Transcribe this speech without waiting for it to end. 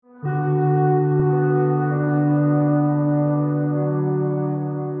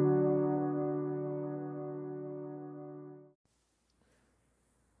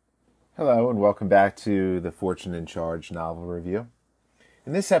welcome back to the Fortune in Charge novel review.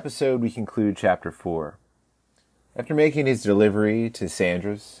 In this episode, we conclude Chapter 4. After making his delivery to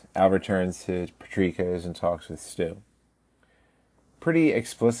Sandra's, Al returns to Patrico's and talks with Stu. Pretty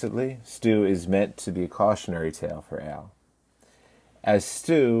explicitly, Stu is meant to be a cautionary tale for Al. As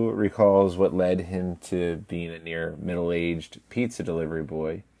Stu recalls what led him to being a near middle-aged pizza delivery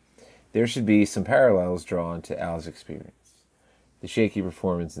boy, there should be some parallels drawn to Al's experience. The shaky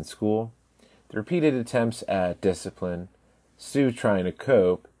performance in school, the repeated attempts at discipline, Stu trying to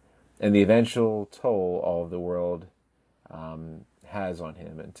cope, and the eventual toll all of the world has on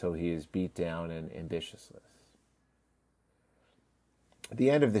him until he is beat down and ambitionless. At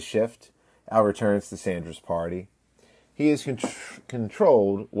the end of the shift, Al returns to Sandra's party. He is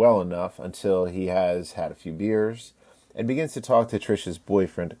controlled well enough until he has had a few beers and begins to talk to Trisha's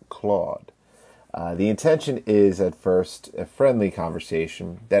boyfriend, Claude. The intention is at first a friendly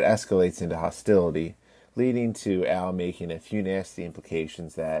conversation that escalates into hostility, leading to Al making a few nasty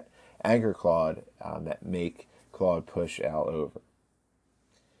implications that anger Claude, that make Claude push Al over.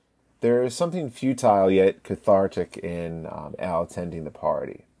 There is something futile yet cathartic in Al attending the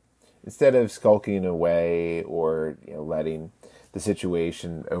party. Instead of skulking away or letting the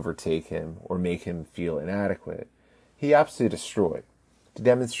situation overtake him or make him feel inadequate, he opts to destroy, to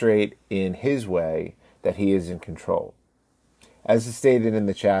demonstrate in his way that he is in control. As is stated in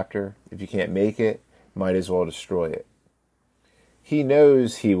the chapter, if you can't make it, might as well destroy it. He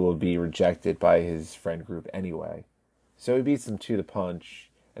knows he will be rejected by his friend group anyway, so he beats them to the punch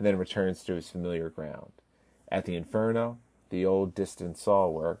and then returns to his familiar ground. At the Inferno, the old distant saw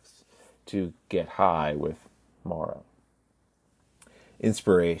works to get high with Morrow.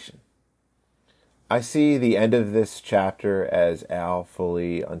 Inspiration. I see the end of this chapter as Al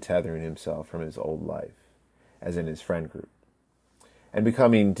fully untethering himself from his old life, as in his friend group, and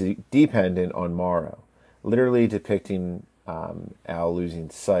becoming dependent on Morrow, literally depicting Al losing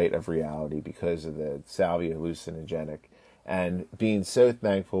sight of reality because of the salvia hallucinogenic, and being so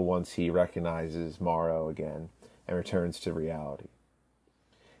thankful once he recognizes Morrow again and returns to reality.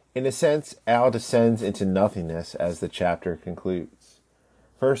 In a sense, Al descends into nothingness as the chapter concludes.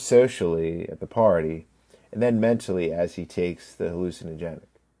 First socially at the party, and then mentally as he takes the hallucinogenic.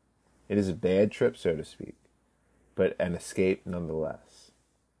 It is a bad trip, so to speak, but an escape nonetheless.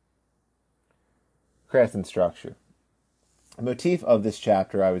 Craft and structure. The motif of this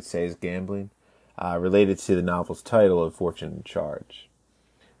chapter, I would say, is gambling, related to the novel's title of Fortune in Charge.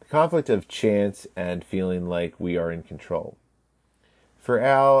 The conflict of chance and feeling like we are in control. For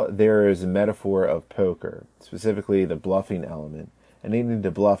Al, there is a metaphor of poker, specifically the bluffing element, and needing to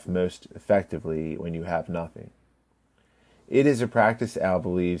bluff most effectively when you have nothing. It is a practice Al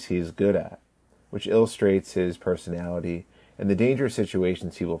believes he is good at, which illustrates his personality and the dangerous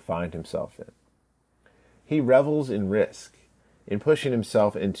situations he will find himself in. He revels in risk, in pushing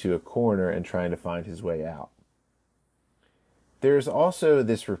himself into a corner and trying to find his way out. There is also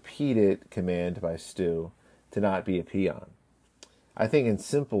this repeated command by Stu to not be a peon. I think in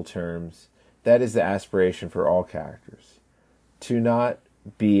simple terms, that is the aspiration for all characters. To not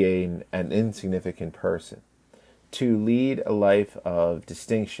be an insignificant person, to lead a life of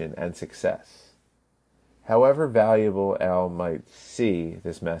distinction and success. However valuable Al might see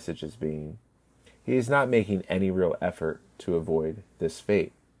this message as being, he is not making any real effort to avoid this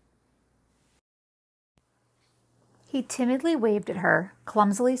fate. He timidly waved at her,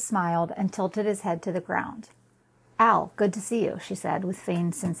 clumsily smiled, and tilted his head to the ground. "Al, good to see you," she said with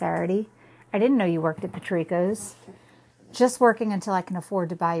feigned sincerity. "I didn't know you worked at Patrico's." "Just working until I can afford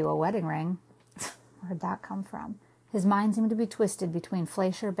to buy you a wedding ring." Where'd that come from? His mind seemed to be twisted between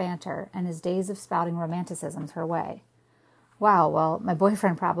Fleischer banter and his days of spouting romanticisms her way. "Wow, well, my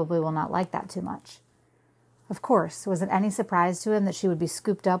boyfriend probably will not like that too much." Of course, was it any surprise to him that she would be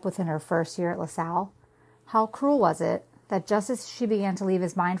scooped up within her first year at LaSalle? How cruel was it that just as she began to leave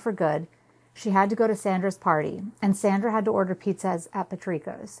his mind for good, she had to go to Sandra's party, and Sandra had to order pizzas at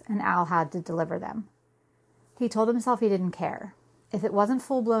Patrico's, and Al had to deliver them. He told himself he didn't care. If it wasn't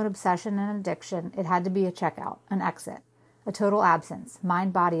full-blown obsession and addiction, it had to be a checkout, an exit, a total absence,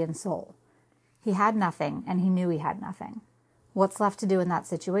 mind, body, and soul. He had nothing, and he knew he had nothing. What's left to do in that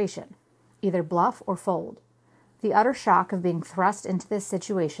situation? Either bluff or fold. The utter shock of being thrust into this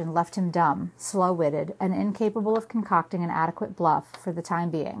situation left him dumb, slow-witted, and incapable of concocting an adequate bluff for the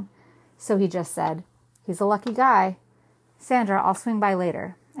time being. So he just said, "He's a lucky guy. Sandra, I'll swing by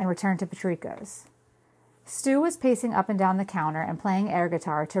later," and returned to Patrico's. Stu was pacing up and down the counter and playing air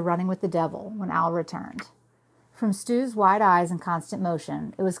guitar to Running with the Devil when Al returned. From Stu's wide eyes and constant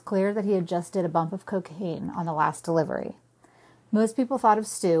motion, it was clear that he had just did a bump of cocaine on the last delivery. Most people thought of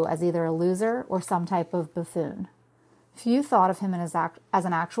Stu as either a loser or some type of buffoon. Few thought of him as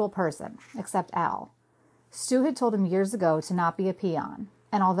an actual person, except Al. Stu had told him years ago to not be a peon,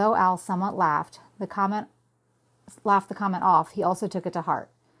 and although Al somewhat laughed the comment off, he also took it to heart.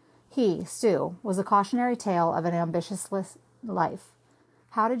 He, Stu, was a cautionary tale of an ambitious life.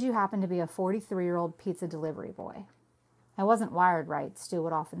 How did you happen to be a 43-year-old pizza delivery boy? I wasn't wired right, Stu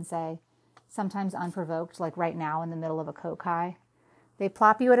would often say, sometimes unprovoked, like right now in the middle of a coke high. They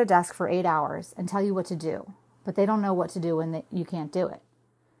plop you at a desk for 8 hours and tell you what to do, but they don't know what to do when you can't do it.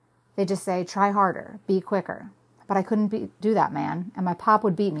 They just say, try harder, be quicker. But I couldn't do that, man, and my pop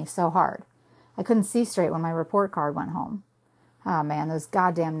would beat me so hard. I couldn't see straight when my report card went home. Ah, man, those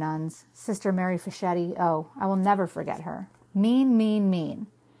goddamn nuns. Sister Mary Fischetti, oh, I will never forget her. Mean, mean, mean.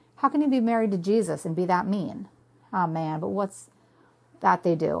 How can you be married to Jesus and be that mean? Ah, man, but what's that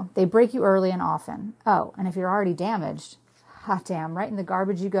they do? They break you early and often. Oh, and if you're already damaged, hot damn, right in the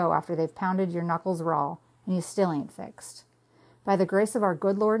garbage you go after they've pounded your knuckles raw, and you still ain't fixed. By the grace of our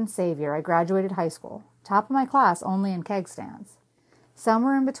good Lord and Savior, I graduated high school, top of my class only in keg stands.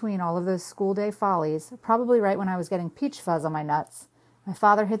 Somewhere in between all of those school day follies, probably right when I was getting peach fuzz on my nuts, my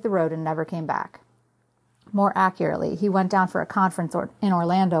father hit the road and never came back. More accurately, he went down for a conference in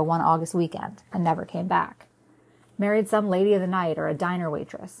Orlando one August weekend and never came back. Married some lady of the night or a diner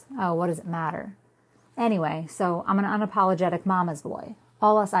waitress. Oh, what does it matter? Anyway, so I'm an unapologetic mama's boy.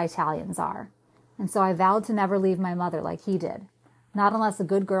 All us Italians are. And so I vowed to never leave my mother like he did. Not unless a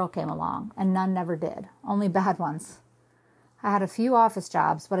good girl came along, and none never did. Only bad ones. I had a few office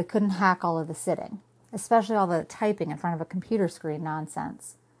jobs, but I couldn't hack all of the sitting, especially all the typing in front of a computer screen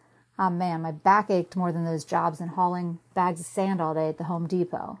nonsense. Oh man, my back ached more than those jobs in hauling bags of sand all day at the Home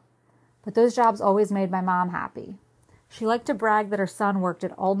Depot. But those jobs always made my mom happy. She liked to brag that her son worked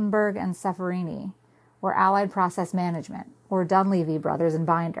at Oldenburg and Ceferini, or Allied Process Management, or Dunleavy Brothers and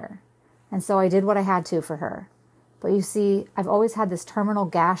Binder. And so I did what I had to for her. But you see, I've always had this terminal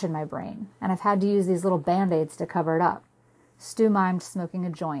gash in my brain, and I've had to use these little Band-Aids to cover it up. Stu mimed smoking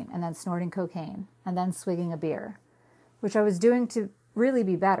a joint, and then snorting cocaine, and then swigging a beer, which I was doing to really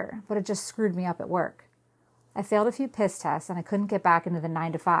be better, but it just screwed me up at work. I failed a few piss tests, and I couldn't get back into the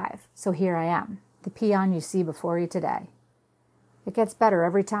 9 to 5, so here I am, the peon you see before you today. It gets better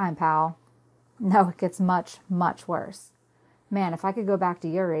every time, pal. No, it gets much, much worse. Man, if I could go back to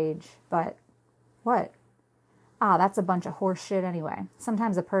your age, but... What? Ah, that's a bunch of horse shit anyway.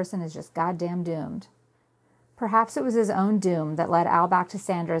 Sometimes a person is just goddamn doomed. Perhaps it was his own doom that led Al back to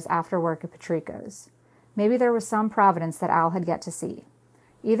Sandra's after work at Patrico's. Maybe there was some providence that Al had yet to see.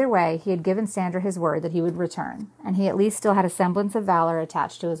 Either way, he had given Sandra his word that he would return, and he at least still had a semblance of valor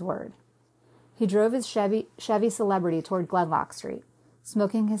attached to his word. He drove his Chevy Celebrity toward Glenlock Street,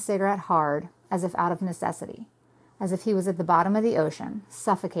 smoking his cigarette hard, as if out of necessity, as if he was at the bottom of the ocean,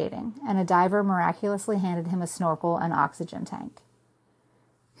 suffocating, and a diver miraculously handed him a snorkel and oxygen tank.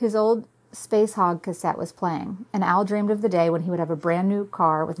 His old Space Hog cassette was playing, and Al dreamed of the day when he would have a brand new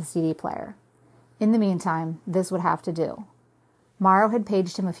car with a CD player. In the meantime, this would have to do. Morrow had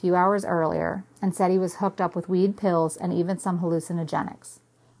paged him a few hours earlier and said he was hooked up with weed, pills, and even some hallucinogenics,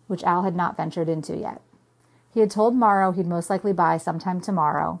 which Al had not ventured into yet. He had told Morrow he'd most likely buy sometime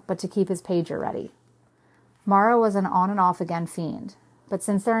tomorrow, but to keep his pager ready. Morrow was an on-and-off-again fiend, but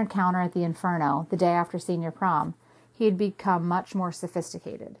since their encounter at the Inferno, the day after senior prom, he had become much more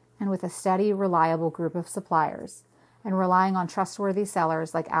sophisticated, and with a steady, reliable group of suppliers, and relying on trustworthy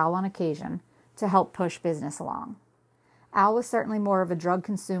sellers like Al on occasion to help push business along. Al was certainly more of a drug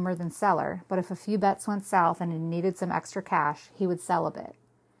consumer than seller, but if a few bets went south and he needed some extra cash, he would sell a bit.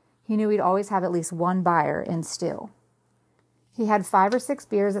 He knew he'd always have at least one buyer in Stu. He had 5 or 6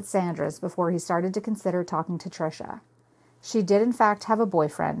 beers at Sandra's before he started to consider talking to Tricia. She did in fact have a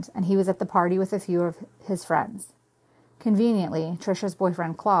boyfriend, and he was at the party with a few of his friends. Conveniently, Tricia's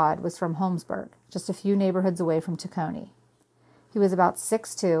boyfriend Claude was from Holmesburg, just a few neighborhoods away from Tacony. He was about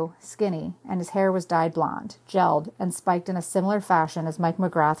 6'2", skinny, and his hair was dyed blonde, gelled, and spiked in a similar fashion as Mike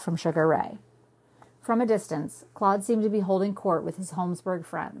McGrath from Sugar Ray. From a distance, Claude seemed to be holding court with his Holmesburg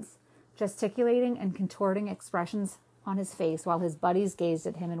friends, gesticulating and contorting expressions on his face while his buddies gazed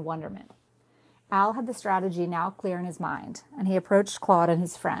at him in wonderment. Al had the strategy now clear in his mind, and he approached Claude and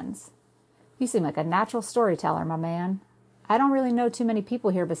his friends. "You seem like a natural storyteller, my man. I don't really know too many people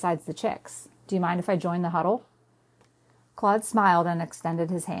here besides the chicks. Do you mind if I join the huddle?" Claude smiled and extended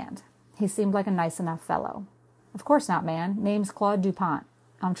his hand. He seemed like a nice enough fellow. "Of course not, man. Name's Claude DuPont.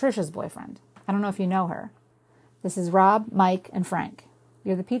 I'm Tricia's boyfriend. I don't know if you know her. This is Rob, Mike, and Frank.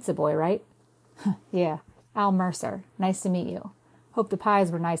 You're the pizza boy, right?" "Yeah. Al Mercer. Nice to meet you. Hope the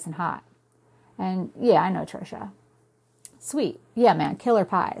pies were nice and hot." "And yeah, I know Tricia." Sweet. Yeah, man, killer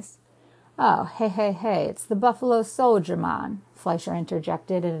pies. Oh, hey, it's the Buffalo Soldier, man, Fleischer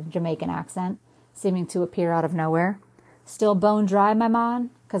interjected in a Jamaican accent, seeming to appear out of nowhere. Still bone dry, my man?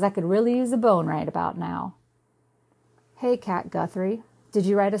 'Cause I could really use a bone right about now. Hey, Cat Guthrie, did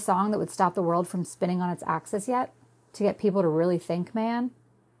you write a song that would stop the world from spinning on its axis yet? To get people to really think, man?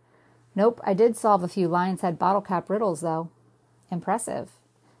 Nope, I did solve a few lion's head bottle cap riddles, though. Impressive.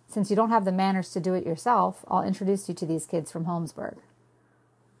 Since you don't have the manners to do it yourself, I'll introduce you to these kids from Holmesburg.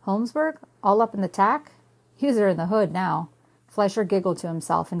 Holmesburg? All up in the tack? Yous are in the hood now. Fleischer giggled to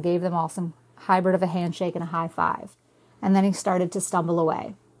himself and gave them all some hybrid of a handshake and a high five. And then he started to stumble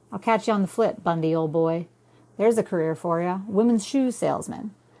away. I'll catch you on the flip, Bundy, old boy. There's a career for you. Women's shoe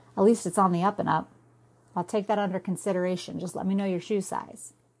salesman. At least it's on the up and up. I'll take that under consideration. Just let me know your shoe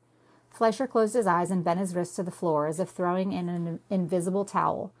size. Fleischer closed his eyes and bent his wrist to the floor as if throwing in an invisible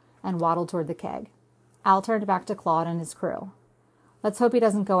towel and waddled toward the keg. Al turned back to Claude and his crew. Let's hope he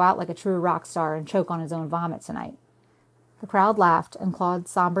doesn't go out like a true rock star and choke on his own vomit tonight. The crowd laughed, and Claude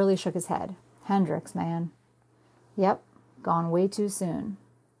somberly shook his head. Hendrix, man. Yep, gone way too soon.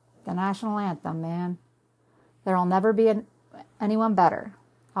 The national anthem, man. There'll never be anyone better.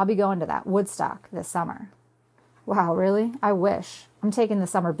 I'll be going to that Woodstock this summer. Wow, really? I wish. I'm taking the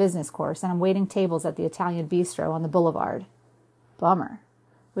summer business course, and I'm waiting tables at the Italian bistro on the boulevard. Bummer.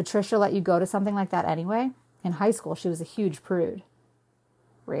 Would Trisha let you go to something like that anyway? In high school, she was a huge prude.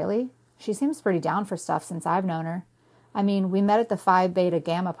 Really? She seems pretty down for stuff since I've known her. I mean, we met at the Phi Beta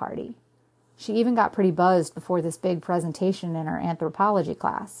Gamma party. She even got pretty buzzed before this big presentation in her anthropology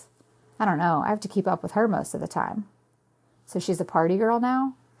class. I don't know, I have to keep up with her most of the time. So she's a party girl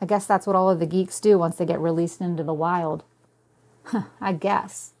now? I guess that's what all of the geeks do once they get released into the wild. I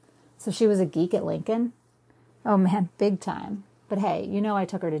guess. So she was a geek at Lincoln? Oh man, big time. But hey, you know I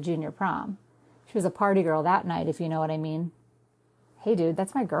took her to junior prom. She was a party girl that night, if you know what I mean. Hey dude,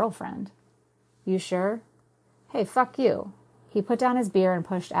 that's my girlfriend. You sure? Hey, fuck you. He put down his beer and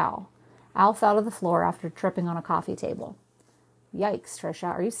pushed Al. Al fell to the floor after tripping on a coffee table. Yikes, Trisha,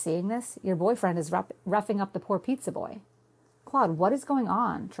 are you seeing this? Your boyfriend is roughing up the poor pizza boy. Claude, what is going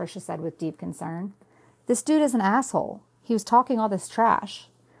on? Trisha said with deep concern. This dude is an asshole. He was talking all this trash.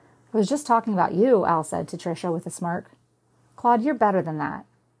 I was just talking about you, Al said to Trisha with a smirk. Claude, you're better than that.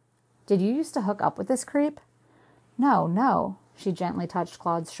 Did you used to hook up with this creep? No. She gently touched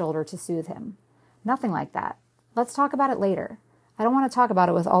Claude's shoulder to soothe him. Nothing like that. Let's talk about it later. I don't want to talk about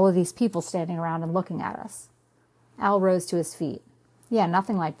it with all of these people standing around and looking at us. Al rose to his feet. Yeah,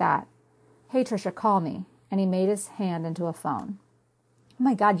 nothing like that. Hey, Trisha, call me. And he made his hand into a phone. Oh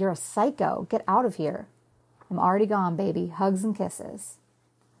my God, you're a psycho. Get out of here. I'm already gone, baby. Hugs and kisses.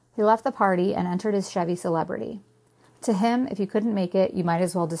 He left the party and entered his Chevy Celebrity. To him, if you couldn't make it, you might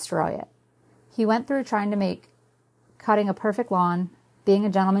as well destroy it. He went through trying to make cutting a perfect lawn, being a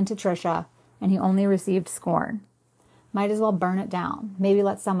gentleman to Trisha, and he only received scorn. Might as well burn it down. Maybe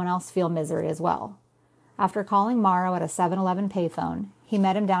let someone else feel misery as well. After calling Morrow at a 7-Eleven payphone, he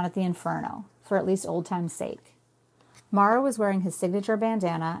met him down at the Inferno, for at least old time's sake. Morrow was wearing his signature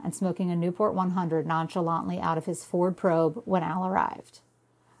bandana and smoking a Newport 100 nonchalantly out of his Ford Probe when Al arrived.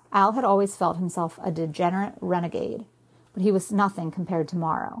 Al had always felt himself a degenerate renegade, but he was nothing compared to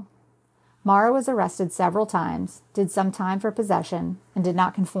Morrow. Morrow was arrested several times, did some time for possession, and did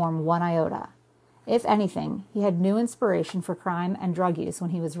not conform one iota. If anything, he had new inspiration for crime and drug use when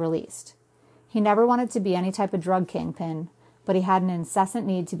he was released. He never wanted to be any type of drug kingpin, but he had an incessant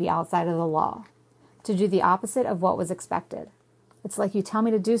need to be outside of the law, to do the opposite of what was expected. It's like you tell me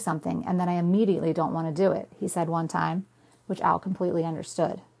to do something, and then I immediately don't want to do it, he said one time, which Al completely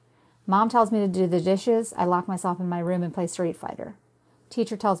understood. Mom tells me to do the dishes, I lock myself in my room and play Street Fighter.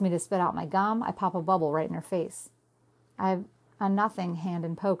 Teacher tells me to spit out my gum, I pop a bubble right in her face. I have a nothing hand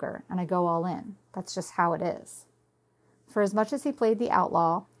in poker, and I go all in. That's just how it is. For as much as he played the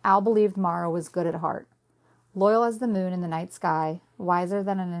outlaw, Al believed Morrow was good at heart. Loyal as the moon in the night sky, wiser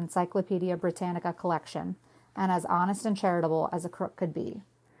than an Encyclopedia Britannica collection, and as honest and charitable as a crook could be.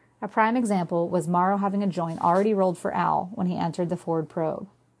 A prime example was Morrow having a joint already rolled for Al when he entered the Ford Probe.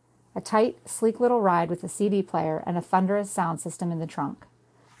 A tight, sleek little ride with a CD player and a thunderous sound system in the trunk.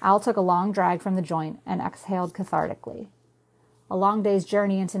 Al took a long drag from the joint and exhaled cathartically. A long day's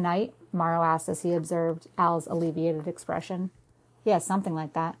journey into night? Morrow asked as he observed Al's alleviated expression. Yes, something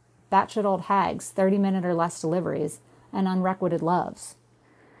like that. Batshit old hags, 30-minute or less deliveries, and unrequited loves.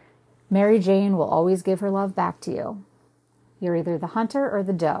 Mary Jane will always give her love back to you. You're either the hunter or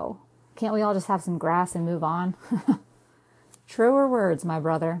the doe. Can't we all just have some grass and move on? Truer words, my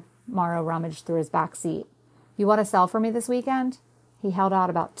brother. Morrow rummaged through his back seat. You want to sell for me this weekend? He held out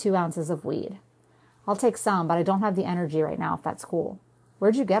about 2 ounces of weed. I'll take some, but I don't have the energy right now if that's cool.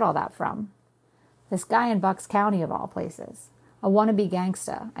 Where'd you get all that from? This guy in Bucks County, of all places. A wannabe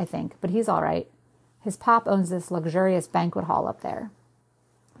gangsta, I think, but he's all right. His pop owns this luxurious banquet hall up there.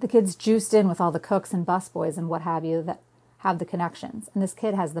 The kid's juiced in with all the cooks and busboys and what have you that have the connections, and this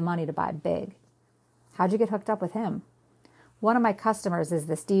kid has the money to buy big. How'd you get hooked up with him? One of my customers is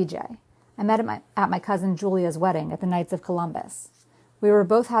this DJ. I met him at my cousin Julia's wedding at the Knights of Columbus. We were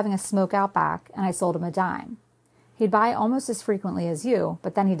both having a smoke out back, and I sold him a dime. He'd buy almost as frequently as you,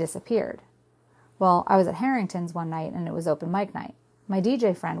 but then he disappeared. Well, I was at Harrington's one night, and it was open mic night. My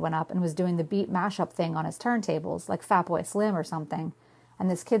DJ friend went up and was doing the beat mashup thing on his turntables, like Fatboy Slim or something, and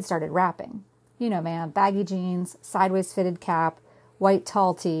this kid started rapping. You know, man, baggy jeans, sideways fitted cap, white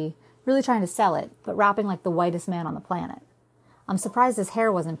tall tee, really trying to sell it, but rapping like the whitest man on the planet. I'm surprised his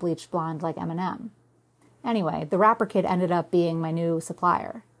hair wasn't bleached blonde like Eminem. Anyway, the rapper kid ended up being my new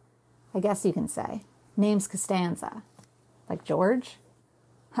supplier. I guess you can say. Name's Costanza. Like George?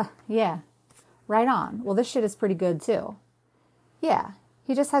 Huh, yeah. Right on. Well, this shit is pretty good, too. Yeah,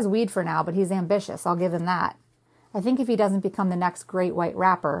 he just has weed for now, but he's ambitious, I'll give him that. I think if he doesn't become the next great white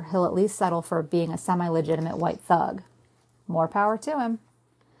rapper, he'll at least settle for being a semi-legitimate white thug. More power to him.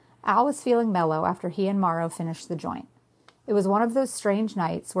 Al was feeling mellow after he and Morrow finished the joint. It was one of those strange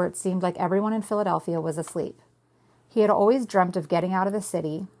nights where it seemed like everyone in Philadelphia was asleep. He had always dreamt of getting out of the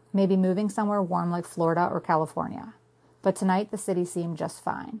city, maybe moving somewhere warm like Florida or California. But tonight the city seemed just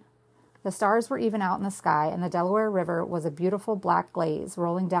fine. The stars were even out in the sky, and the Delaware River was a beautiful black glaze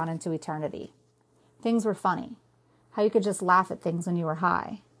rolling down into eternity. Things were funny. How you could just laugh at things when you were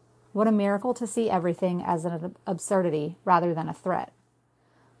high. What a miracle to see everything as an absurdity rather than a threat.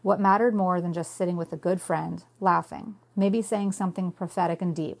 What mattered more than just sitting with a good friend, laughing, maybe saying something prophetic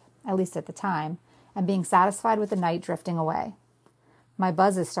and deep, at least at the time, and being satisfied with the night drifting away. My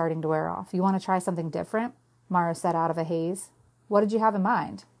buzz is starting to wear off. You want to try something different? Morrow said out of a haze. What did you have in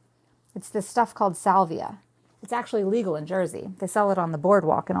mind? It's this stuff called salvia. It's actually legal in Jersey. They sell it on the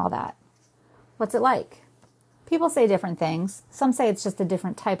boardwalk and all that. What's it like? People say different things. Some say it's just a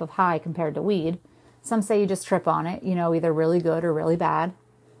different type of high compared to weed. Some say you just trip on it, either really good or really bad.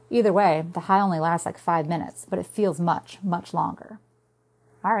 Either way, the high only lasts like 5 minutes, but it feels much, much longer.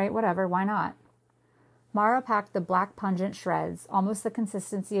 All right, whatever, why not? Morrow packed the black pungent shreds, almost the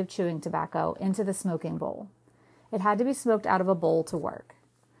consistency of chewing tobacco, into the smoking bowl. It had to be smoked out of a bowl to work.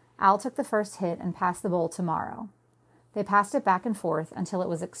 Al took the first hit and passed the bowl to Morrow. They passed it back and forth until it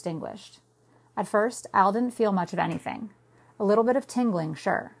was extinguished. At first, Al didn't feel much of anything. A little bit of tingling,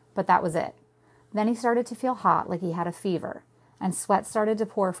 sure, but that was it. Then he started to feel hot, like he had a fever, and sweat started to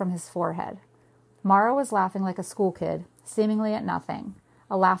pour from his forehead. Morrow was laughing like a school kid, seemingly at nothing,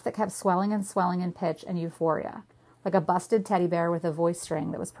 a laugh that kept swelling and swelling in pitch and euphoria, like a busted teddy bear with a voice string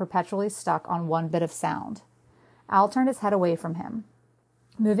that was perpetually stuck on one bit of sound. Al turned his head away from him.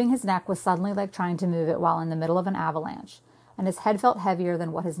 Moving his neck was suddenly like trying to move it while in the middle of an avalanche, and his head felt heavier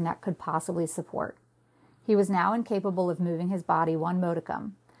than what his neck could possibly support. He was now incapable of moving his body one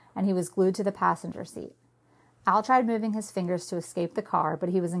modicum, and he was glued to the passenger seat. Al tried moving his fingers to escape the car, but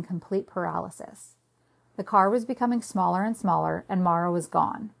he was in complete paralysis. The car was becoming smaller and smaller, and Morrow was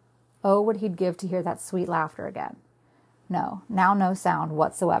gone. Oh, what he'd give to hear that sweet laughter again. No, now no sound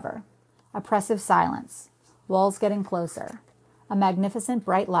whatsoever. Oppressive silence. Walls getting closer. A magnificent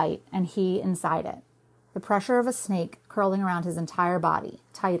bright light, and he inside it. The pressure of a snake curling around his entire body,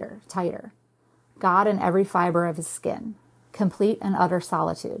 tighter, tighter. God in every fiber of his skin. Complete and utter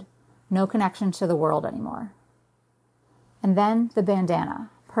solitude. No connection to the world anymore. And then the bandana,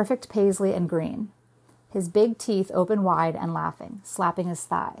 perfect paisley and green. His big teeth open wide and laughing, slapping his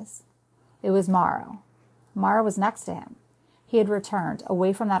thighs. It was Morrow. Morrow was next to him. He had returned,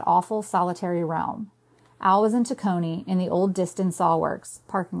 away from that awful solitary realm. Al was in Tacony, in the old Diston Sawworks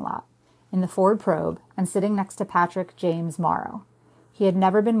parking lot, in the Ford Probe, and sitting next to Patrick James Morrow. He had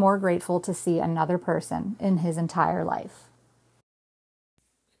never been more grateful to see another person in his entire life.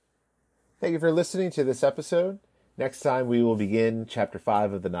 Thank you for listening to this episode. Next time we will begin Chapter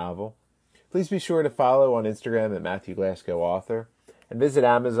 5 of the novel. Please be sure to follow on Instagram at Matthew Glasgow Author and visit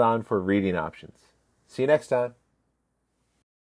Amazon for reading options. See you next time.